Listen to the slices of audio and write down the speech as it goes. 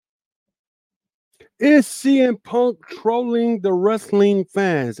Is CM Punk trolling the wrestling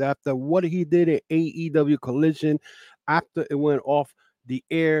fans after what he did at AEW Collision after it went off the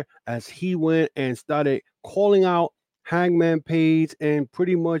air as he went and started calling out Hangman Page and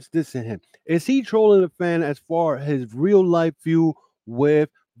pretty much dissing him? Is he trolling the fan as far as his real life view with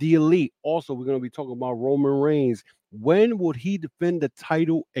the Elite? Also, we're going to be talking about Roman Reigns. When would he defend the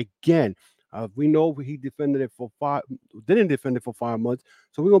title again? We know he defended it for didn't defend it for 5 months.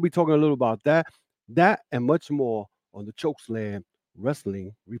 So we're going to be talking a little about that and much more on the Chokeslam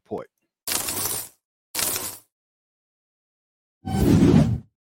Wrestling Report.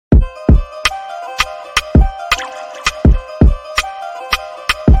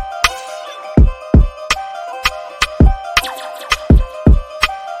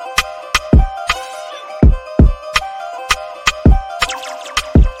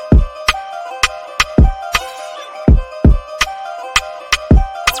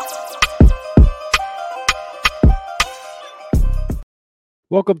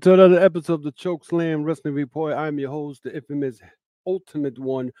 Welcome to another episode of the Chokeslam Wrestling Report. I'm your host, the infamous Ultimate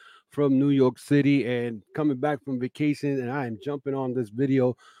One from New York City, and coming back from vacation. And I am jumping on this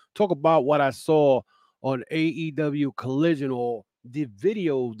video, talk about what I saw on AEW Collision, or the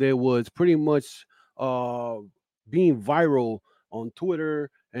video that was pretty much uh, being viral on Twitter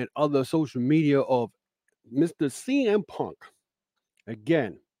and other social media of Mr. CM Punk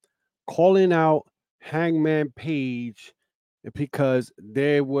again calling out Hangman Page because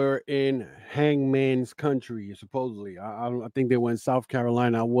they were in Hangman's country, supposedly. I think they were in South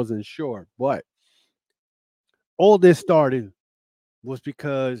Carolina. I wasn't sure. But all this started was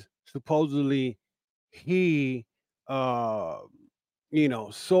because supposedly he, uh,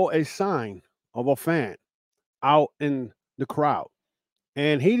 saw a sign of a fan out in the crowd.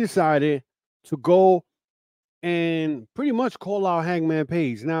 And he decided to go and pretty much call out Hangman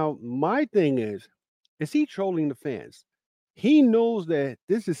Page. Now, my thing is he trolling the fans? He knows that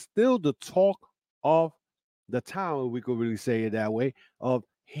this is still the talk of the town, we could really say it that way, of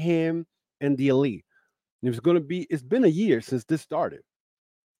him and the Elite. It's been a year since this started.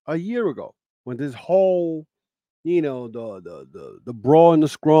 A year ago, when this whole, the brawl and the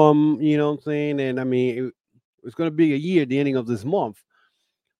scrum, you know what I'm saying? And I mean, it's gonna be a year at the ending of this month,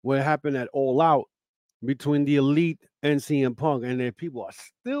 where it happened at All Out between the Elite and CM Punk, and then people are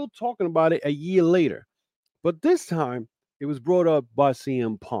still talking about it a year later. But this time, it was brought up by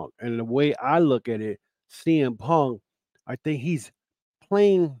CM Punk, and the way I look at it, CM Punk, I think he's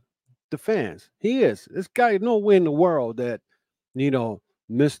playing the fans. He is. This guy, no way in the world that you know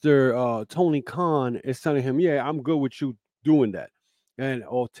Mr. Tony Khan is telling him, "Yeah, I'm good with you doing that," and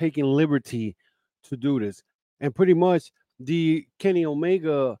or taking liberty to do this. And pretty much the Kenny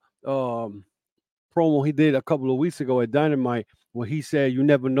Omega um, promo he did a couple of weeks ago at Dynamite, where he said, "You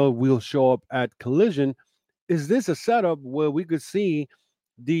never know, we'll show up at Collision." Is this a setup where we could see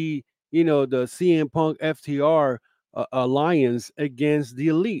the the CM Punk FTR alliance against the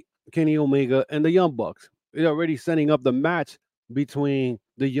Elite, Kenny Omega and the Young Bucks? They're already setting up the match between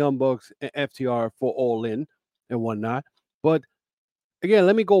the Young Bucks and FTR for All In and whatnot. But again,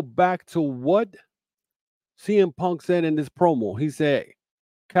 let me go back to what CM Punk said in this promo. He said,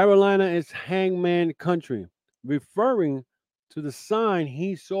 Carolina is Hangman Country, referring to the sign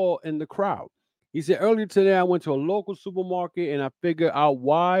he saw in the crowd. He said, earlier today, I went to a local supermarket and I figured out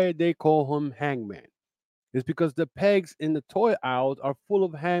why they call him Hangman. It's because the pegs in the toy aisles are full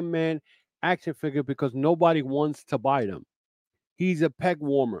of Hangman action figure because nobody wants to buy them. He's a peg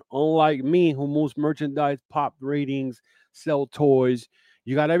warmer, unlike me, who moves merchandise, pop ratings, sell toys.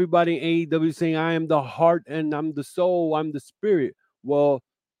 You got everybody in AEW saying, I am the heart and I'm the soul, I'm the spirit. Well,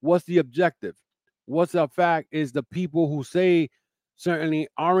 what's the objective? What's the fact is the people who say certainly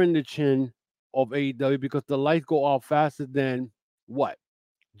are in the chin of AEW because the lights go off faster than what?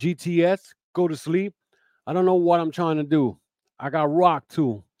 GTS, go to sleep. I don't know what I'm trying to do. I got rocked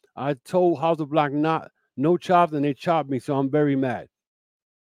too. I told House of Black not no chops and they chopped me, so I'm very mad.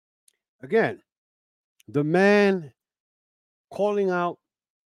 Again, the man calling out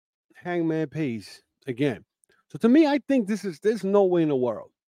Hangman Page again. So to me, I think there's no way in the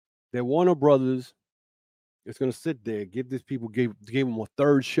world that Warner Brothers is gonna sit there, give these people gave him a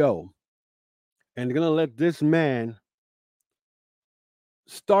third show, and they're gonna let this man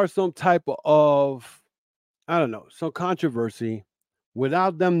start some type of I don't know, some controversy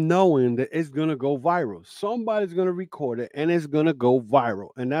without them knowing that it's gonna go viral. Somebody's gonna record it and it's gonna go viral.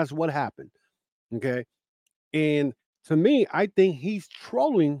 And that's what happened. Okay. And to me, I think he's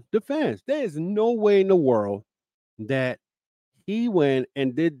trolling the fans. There is no way in the world that he went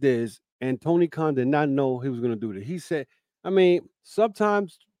and did this and Tony Khan did not know he was gonna do this. He said, I mean,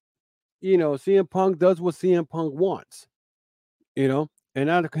 sometimes CM Punk does what CM Punk wants, you know, and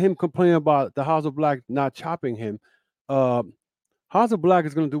not him complaining about the House of Black not chopping him. Uh, House of Black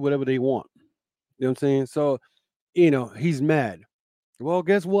is going to do whatever they want. You know what I'm saying? So, he's mad. Well,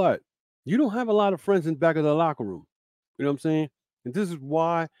 guess what? You don't have a lot of friends in the back of the locker room. You know what I'm saying? And this is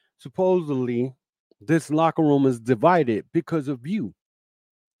why supposedly this locker room is divided because of you.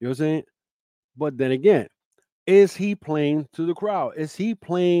 You know what I'm saying? But then again, is he playing to the crowd? Is he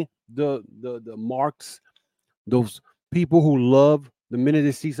playing the marks, those people who love the minute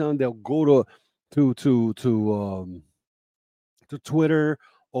they see something, they'll go to Twitter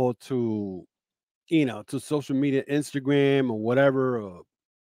or to social media, Instagram or whatever,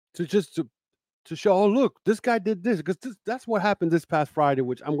 to just to show, oh look, this guy did this, because that's what happened this past Friday,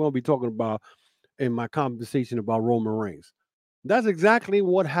 which I'm going to be talking about in my conversation about Roman Reigns. That's exactly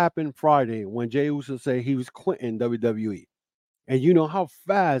what happened Friday when Jey Uso said he was quitting WWE. And you know how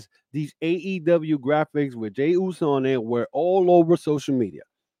fast these AEW graphics with Jey Uso on it were all over social media.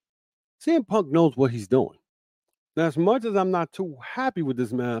 CM Punk knows what he's doing. Now, as much as I'm not too happy with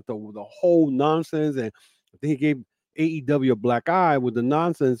this man, the whole nonsense, and I think he gave AEW a black eye with the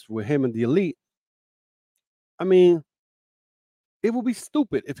nonsense with him and the Elite. I mean, it would be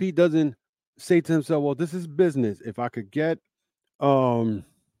stupid if he doesn't say to himself, "Well, this is business. Um, if I could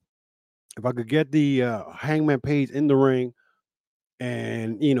get the Hangman Page in the ring,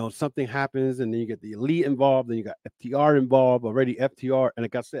 and something happens, and then you get the Elite involved, then you got FTR involved already. FTR, and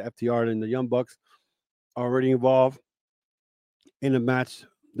like I said, FTR and the Young Bucks already involved in the match,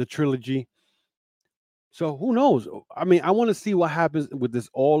 the trilogy. So who knows? I mean, I want to see what happens with this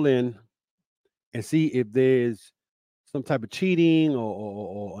All In, and see if there's some type of cheating,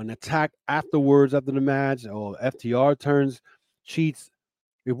 or an attack afterwards after the match, or FTR turns cheats.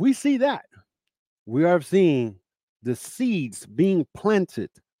 If we see that, we are seeing the seeds being planted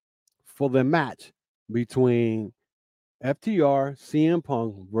for the match between FTR, CM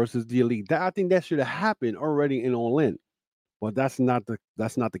Punk versus the Elite. I think that should have happened already in All In, but that's not the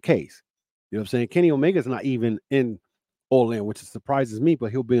case. You know what I'm saying? Kenny Omega's not even in All In, which surprises me,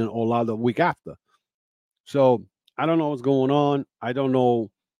 but he'll be in All Out the week after. So I don't know what's going on. I don't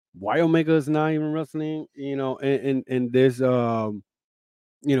know why Omega is not even wrestling. And this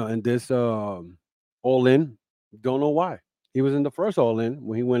and this All In. Don't know why. He was in the first All In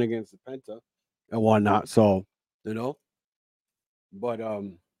when he went against the Penta and whatnot. So you know, but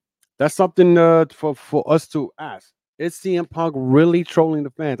that's something for us to ask. Is CM Punk really trolling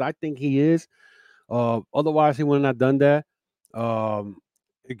the fans? I think he is. Otherwise, he would not have done that. Um,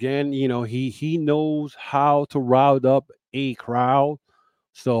 Again, he knows how to rile up a crowd.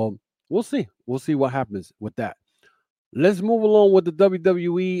 So we'll see. We'll see what happens with that. Let's move along with the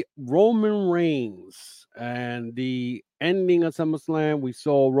WWE. Roman Reigns and the ending of SummerSlam. We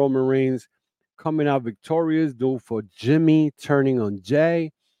saw Roman Reigns coming out victorious, due for Jimmy turning on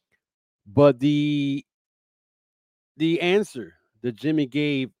Jay. But the answer that Jimmy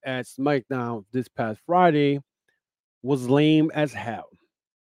gave at SmackDown this past Friday was lame as hell.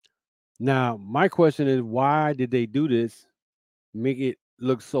 Now, my question is, why did they do this? Make it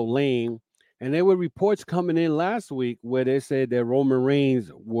look so lame? And there were reports coming in last week where they said that Roman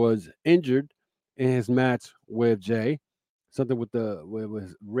Reigns was injured in his match with Jay, something with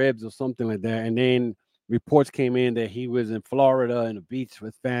his ribs or something like that. And then reports came in that he was in Florida on the beach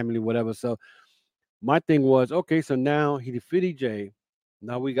with family, whatever. So my thing was, okay, so now he defeated Jay.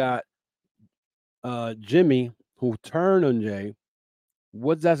 Now we got Jimmy who turned on Jay.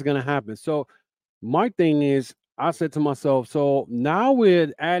 What's that's gonna happen? So my thing is, I said to myself, so now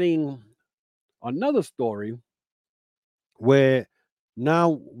we're adding another story where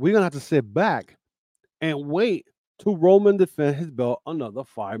now we're gonna have to sit back and wait to Roman defend his belt another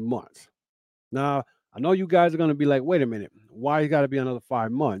 5 months. Now I know you guys are gonna be like, wait a minute, why you gotta be another 5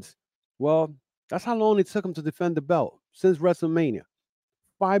 months? Well, that's how long it took him to defend the belt since WrestleMania.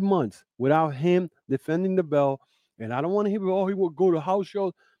 5 months without him defending the belt. And I don't want to hear, oh, he will go to house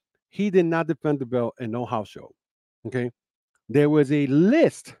shows. He did not defend the belt in no house show. Okay. There was a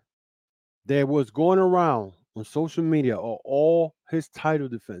list that was going around on social media of all his title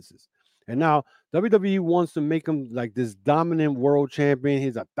defenses. And now WWE wants to make him like this dominant world champion.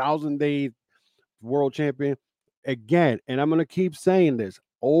 He's 1,000 days world champion again. And I'm going to keep saying this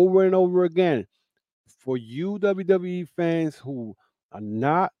over and over again. For you WWE fans who are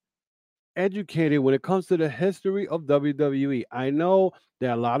not educated when it comes to the history of WWE. I know there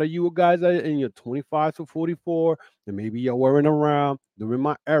are a lot of you guys that are in your 25 to 44, and maybe you're wearing around during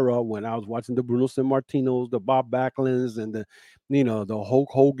my era when I was watching the Bruno San Martinos, the Bob Backlunds, and the Hulk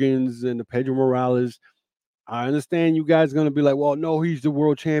Hogan's and the Pedro Morales. I understand you guys gonna be like, well, no, he's the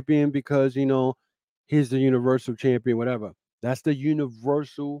world champion because he's the universal champion, whatever. That's the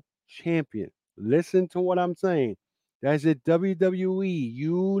universal champion. Listen to what I'm saying. That's a WWE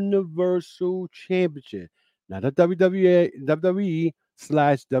Universal Championship, not a WWE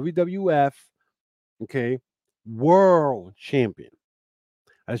slash WWF. Okay, World Champion.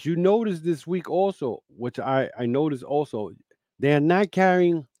 As you noticed this week also, which I noticed also, they are not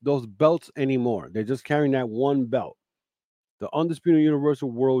carrying those belts anymore. They're just carrying that one belt, the Undisputed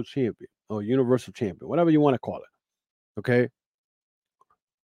Universal World Champion or Universal Champion, whatever you want to call it. Okay.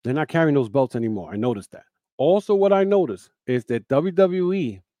 They're not carrying those belts anymore. I noticed that. Also, what I noticed is that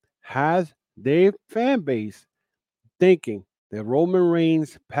WWE has their fan base thinking that Roman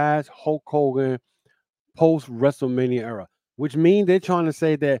Reigns passed Hulk Hogan post WrestleMania era, which means they're trying to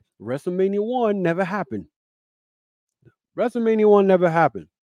say that WrestleMania 1 never happened. WrestleMania 1 never happened.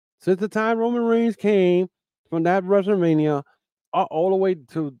 Since the time Roman Reigns came from that WrestleMania all the way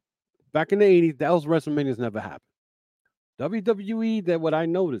to back in the 80s, those WrestleManias never happened. WWE, that what I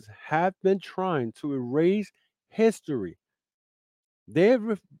noticed, have been trying to erase history. Their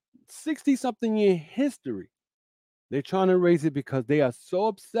 60 something year history. They're trying to erase it because they are so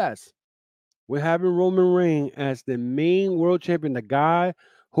obsessed with having Roman Reigns as the main world champion, the guy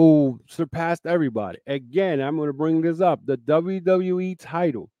who surpassed everybody. Again, I'm going to bring this up. The WWE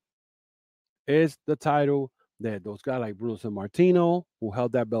title is the title that those guys like Bruno Sammartino, who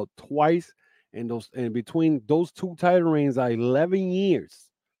held that belt twice, and between those two title reigns are 11 years.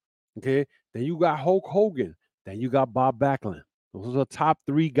 Okay, then you got Hulk Hogan, then you got Bob Backlund. Those are the top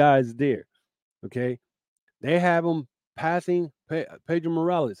three guys there. Okay, they have them passing Pedro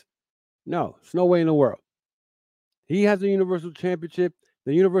Morales. No, it's no way in the world. He has a Universal Championship.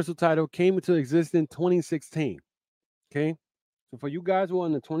 The Universal title came into existence in 2016. Okay, so for you guys who are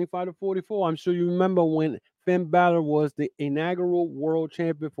in the 25 to 44, I'm sure you remember when Finn Balor was the inaugural world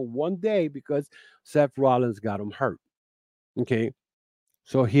champion for one day because Seth Rollins got him hurt. Okay,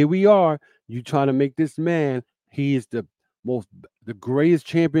 so here we are. You trying to make this man, he is the greatest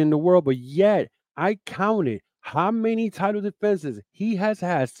champion in the world, but yet I counted how many title defenses he has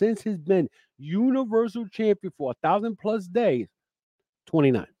had since he's been Universal Champion for 1,000+ days.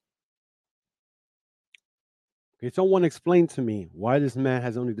 29. Okay, someone explain to me why this man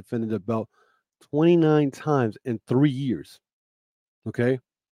has only defended the belt 29 times in 3 years. Okay,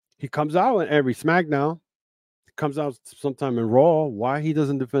 he comes out in every SmackDown. Comes out sometime in Raw. Why he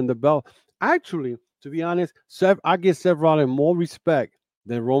doesn't defend the belt? Actually, to be honest, I give Seth Rollins more respect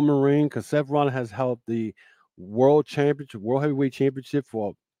than Roman Reigns because Seth Rollins has held the World Championship, World Heavyweight Championship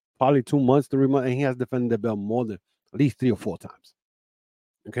for probably 2 months, 3 months, and he has defended the belt more than at least 3 or 4 times.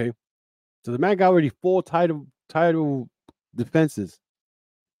 Okay, so the man got already 4 title defenses,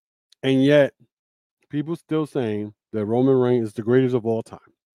 and yet people still saying that Roman Reigns is the greatest of all time.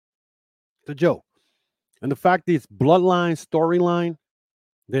 It's a joke. And the fact that it's bloodline storyline,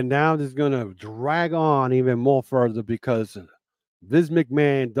 then now this is going to drag on even more further because Vince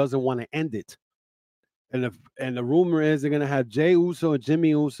McMahon doesn't want to end it. And the rumor is they're going to have Jey Uso and Jimmy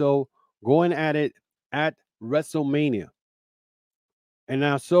Uso going at it at WrestleMania. And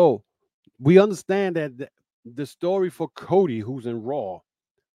now, so we understand that the story for Cody, who's in Raw,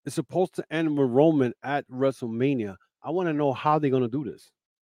 is supposed to end with Roman at WrestleMania. I want to know how they're going to do this.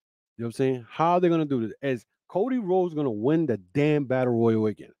 You know what I'm saying? How they're going to do this. Is Cody Rhodes going to win the damn Battle Royal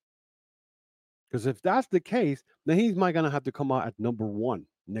again? Because if that's the case, then he's might going to have to come out at number 1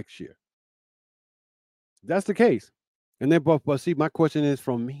 next year. That's the case. And then, but see, my question is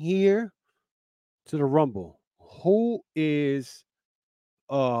from here to the Rumble, who is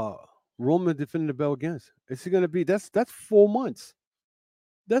Roman defending the belt against? Is he going to be? That's 4 months.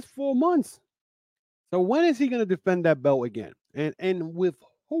 That's 4 months. So when is he going to defend that belt again? And with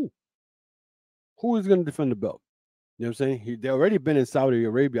who? Who is going to defend the belt? You know what I'm saying? They already been in Saudi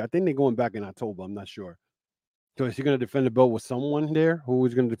Arabia. I think they're going back in October. I'm not sure. So is he going to defend the belt with someone there? Who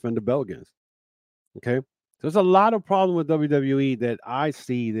is going to defend the belt against? Okay. So there's a lot of problems with WWE that I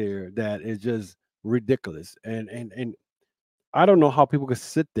see there that is just ridiculous. And I don't know how people can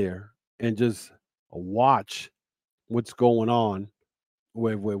sit there and just watch what's going on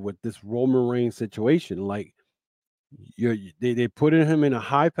with this Roman Reigns situation. Like they put him in a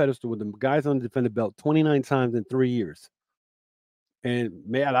high pedestal with the guys on the defended belt 29 times in 3 years. And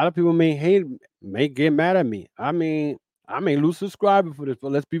a lot of people may get mad at me. I may lose subscribers for this,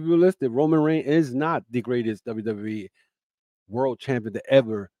 but let's be realistic. Roman Reigns is not the greatest WWE world champion that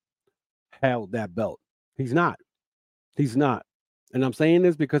ever held that belt. He's not. He's not. And I'm saying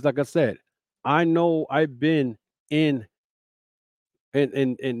this because, like I said, I know I've been in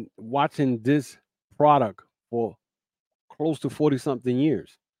watching this product for close to 40 something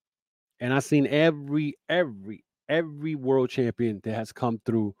years. And I've seen every world champion that has come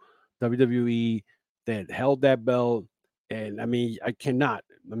through WWE that held that belt. And I mean, I cannot.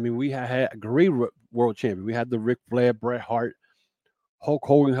 I mean, we had a great world champion. We had the Ric Flair, Bret Hart, Hulk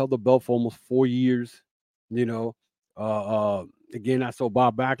Hogan held the belt for almost 4 years. You know, again, I saw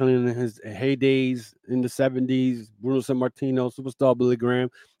Bob Backlund in his heydays in the '70s. Bruno Sammartino, Superstar Billy Graham.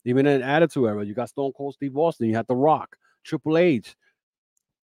 Even in Attitude Era, you got Stone Cold Steve Austin. You had The Rock, Triple H.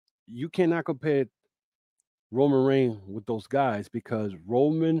 You cannot compare Roman Reigns with those guys because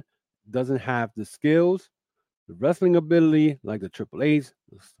Roman doesn't have the skills, the wrestling ability like the Triple H,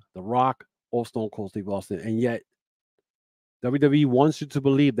 the Rock, or Stone Cold Steve Austin, and yet WWE wants you to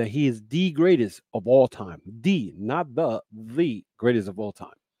believe that he is the greatest of all time. The, not the greatest of all time,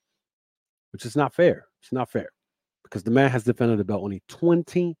 which is not fair. It's not fair because the man has defended the belt only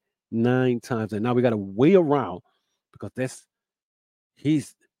 29 times, and now we got to wait around because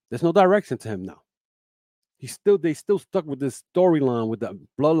he's there's no direction to him now. They still stuck with this storyline, with the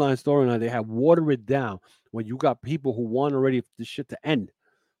bloodline storyline. They have watered it down when you got people who want already this shit to end.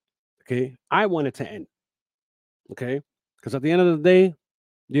 Okay, I want it to end. Okay, because at the end of the day,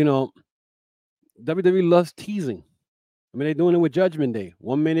 you know, WWE loves teasing. I mean, they're doing it with Judgment Day.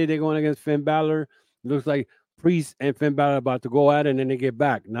 1 minute they're going against Finn Balor. It looks like Priest and Finn Balor about to go at it, and then they get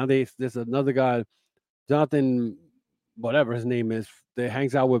back. Now there's another guy, Jonathan, whatever his name is, that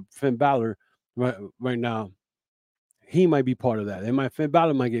hangs out with Finn Balor right now. He might be part of that. Finn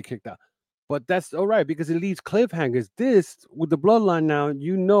Balor might get kicked out. But that's all right because it leaves cliffhangers. This with the bloodline now,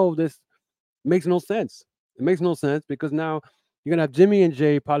 this makes no sense. It makes no sense because now you're gonna have Jimmy and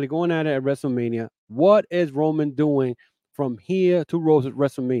Jay probably going at it at WrestleMania. What is Roman doing from here to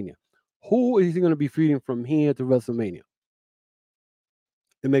WrestleMania? Who is he gonna be feeding from here to WrestleMania?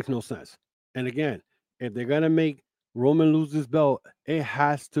 It makes no sense. And again, if they're gonna make Roman lose this belt, it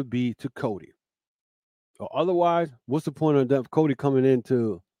has to be to Cody. Or otherwise, what's the point of Cody coming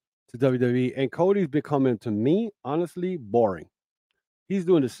into WWE? And Cody's becoming, to me, honestly, boring. He's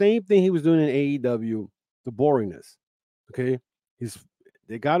doing the same thing he was doing in AEW, the boringness. Okay, he's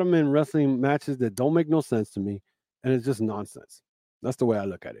they got him in wrestling matches that don't make no sense to me, and it's just nonsense. That's the way I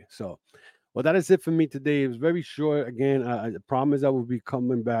look at it. So, well, that is it for me today. It was very short. Again, I promise I will be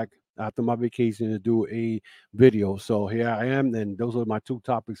coming back after my vacation to do a video. So here I am, and those are my two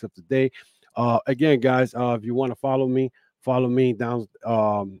topics of today. Again, guys, if you want to follow me down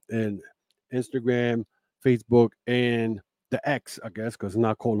in Instagram, Facebook, and the X, I guess, because it's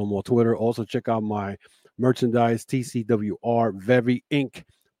not called no more Twitter. Also, check out my merchandise, TCWR, Very Ink,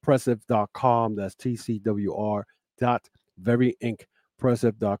 Pressive.com. That's TCWR dot Very Ink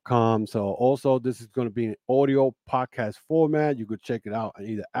Pressive.com. So also this is going to be an audio podcast format. You could check it out on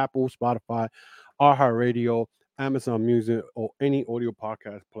either Apple, Spotify, iHeartRadio, Amazon Music, or any audio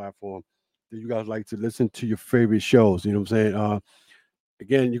podcast platform that you guys like to listen to your favorite shows. You know what I'm saying?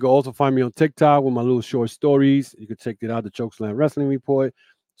 Again, you can also find me on TikTok with my little short stories. You can check it out, the Chokeslam Wrestling Report.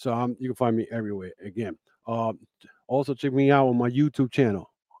 So you can find me everywhere. Again, also check me out on my YouTube channel.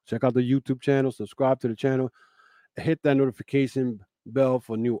 Check out the YouTube channel. Subscribe to the channel. Hit that notification bell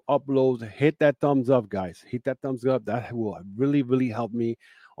for new uploads. Hit that thumbs up, guys. Hit that thumbs up. That will really, really help me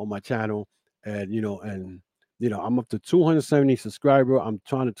on my channel. And I'm up to 270 subscriber. I'm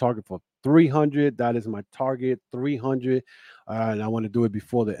trying to target for 300. That is my target, 300, and I want to do it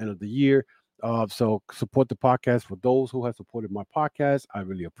before the end of the year. So support the podcast. For those who have supported my podcast, I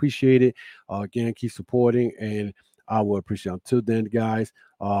really appreciate it. Again, keep supporting, and I will appreciate it. Until then, guys,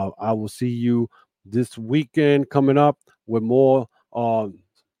 I will see you this weekend coming up with more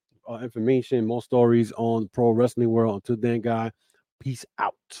information, more stories on pro wrestling world. Until then, guys, peace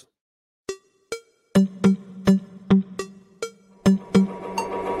out.